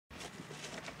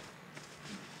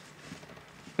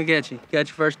Look at you. Got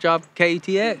your first job at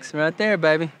KUTX right there,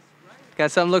 baby.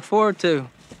 Got something to look forward to.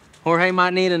 Jorge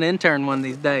might need an intern one of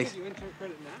these days. I'll give you intern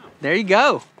credit now. There you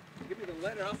go. Give me the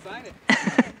letter, I'll sign it.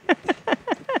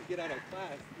 Get out of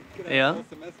class. Get out Yeah, of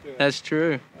the whole semester that's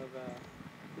true. of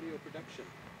video production.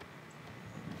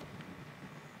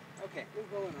 Okay,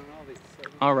 we're rolling on all these. So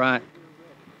All right.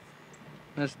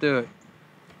 Let's do it.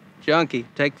 Junkie,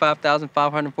 take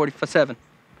 5,547.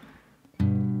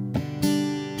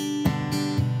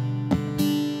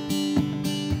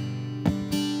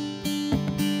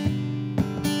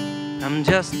 I'm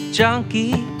just a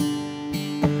junkie,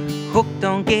 hooked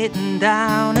on getting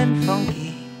down and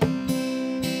funky.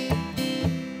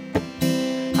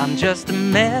 I'm just a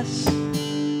mess,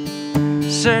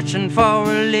 searching for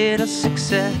a little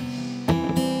success.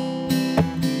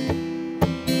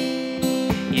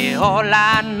 Yeah, all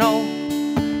I know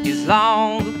is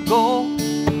long ago,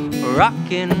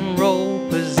 rock and roll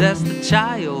possessed a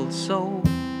child's soul.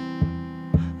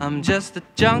 I'm just a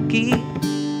junkie,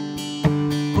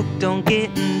 hooked on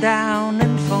getting down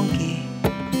and funky.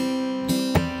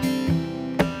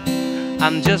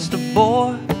 I'm just a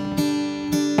boy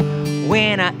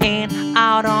when I ain't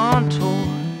out on tour.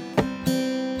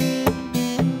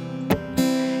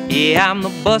 Yeah, I'm the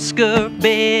busker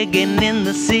begging in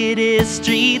the city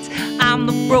streets. I'm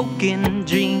the broken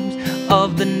dreams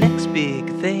of the next big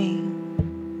thing.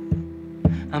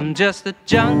 I'm just a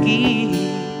junkie.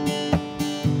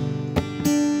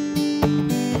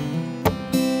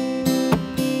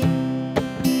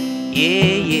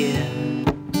 Yeah, yeah.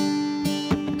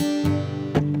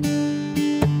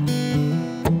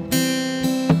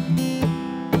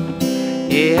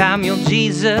 Yeah, I'm your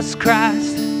Jesus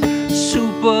Christ,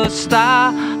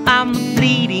 superstar. I'm the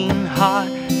bleeding heart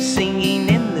singing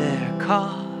in their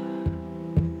car.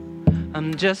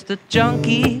 I'm just a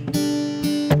junkie,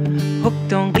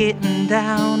 hooked on getting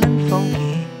down and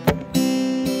funky.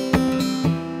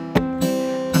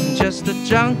 I'm just a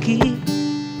junkie,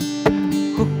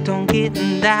 hooked on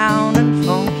getting down and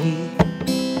funky.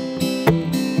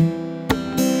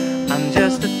 I'm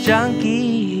just a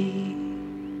junkie.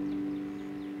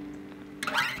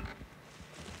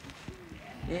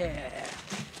 Yeah.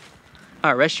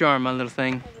 All right, rest your arm, my little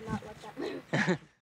thing.